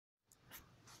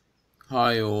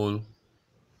Hi all.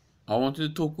 I wanted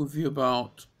to talk with you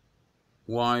about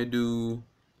why do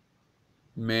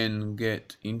men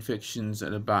get infections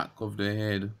at the back of their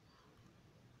head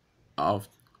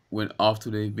after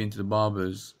they've been to the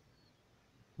barbers.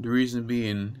 The reason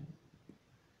being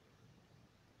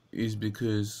is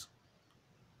because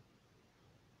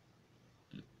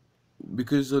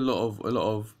a lot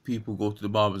of people go to the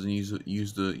barbers and use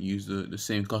the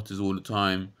same cutters all the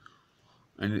time,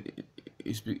 and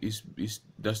it's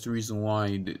that's the reason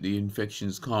why the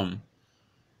infections come.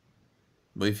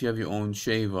 But if you have your own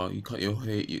shaver, you cut your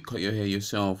hair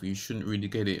yourself, you shouldn't really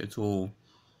get it at all.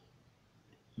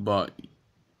 But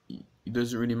it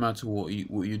doesn't really matter what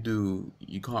you do.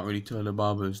 You can't really tell the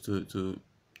barbers to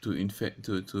infect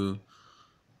to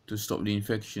stop the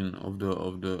infection of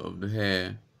the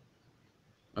hair.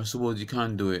 I suppose you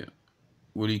can do it.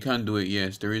 Well, you can do it.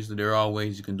 Yes, there are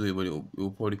ways you can do it, but it will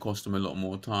probably cost them a lot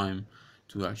more time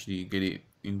to actually get it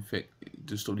infect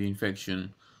to stop the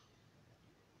infection,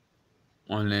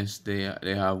 unless they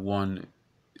have one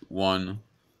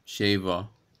shaver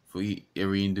for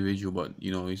every individual. But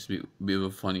it's a bit of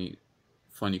a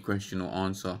funny question or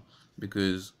answer,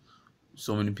 because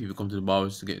so many people come to the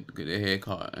barbers to get their hair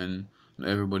cut, and not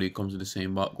everybody comes to the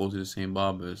same go to the same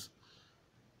barbers.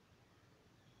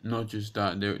 Not just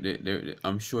that,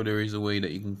 I'm sure there is a way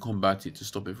that you can combat it to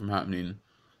stop it from happening,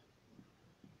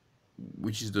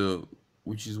 which is the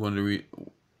which is one of the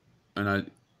and I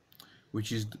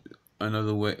which is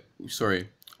another way. Sorry,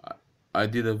 I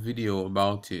did a video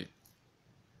about it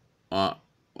uh,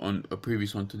 on a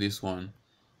previous one to this one,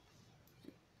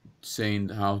 saying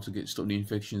how to stop the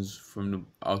infections from the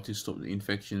how to stop the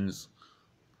infections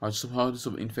how to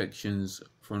stop infections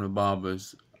from the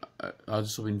barbers, how to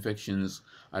stop infections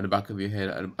at the back of your head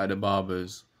at the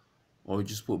barbers, or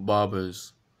just put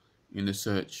barbers in the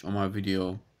search on my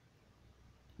video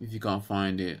if you can't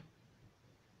find it.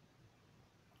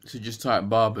 So just type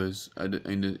barbers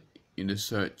in the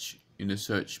search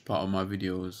part of my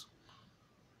videos.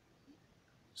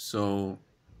 So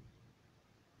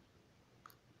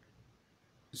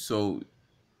so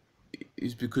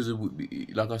it's because of,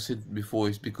 like I said before,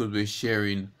 it's because we're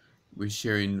sharing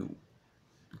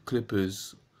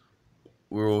clippers.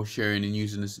 We're all sharing and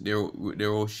using this. They're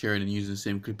all sharing and using the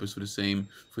same clippers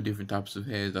for different types of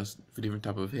hairs. That's for different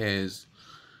type of hairs,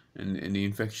 and the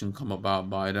infection come about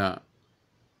by that.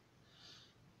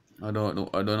 I don't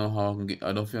know how I can get.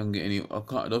 I don't think I can get any. I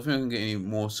don't think I can get any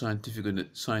more scientific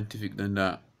than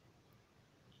that.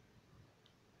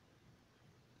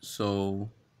 So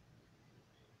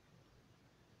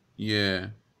yeah.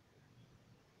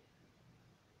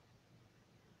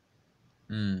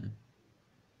 Hmm.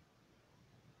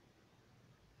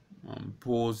 I'm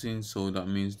pausing, so that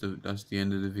means that's the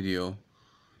end of the video.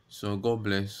 So God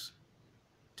bless.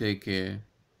 Take care.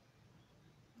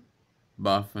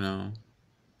 Bye for now.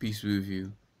 Peace with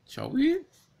you. Ciao.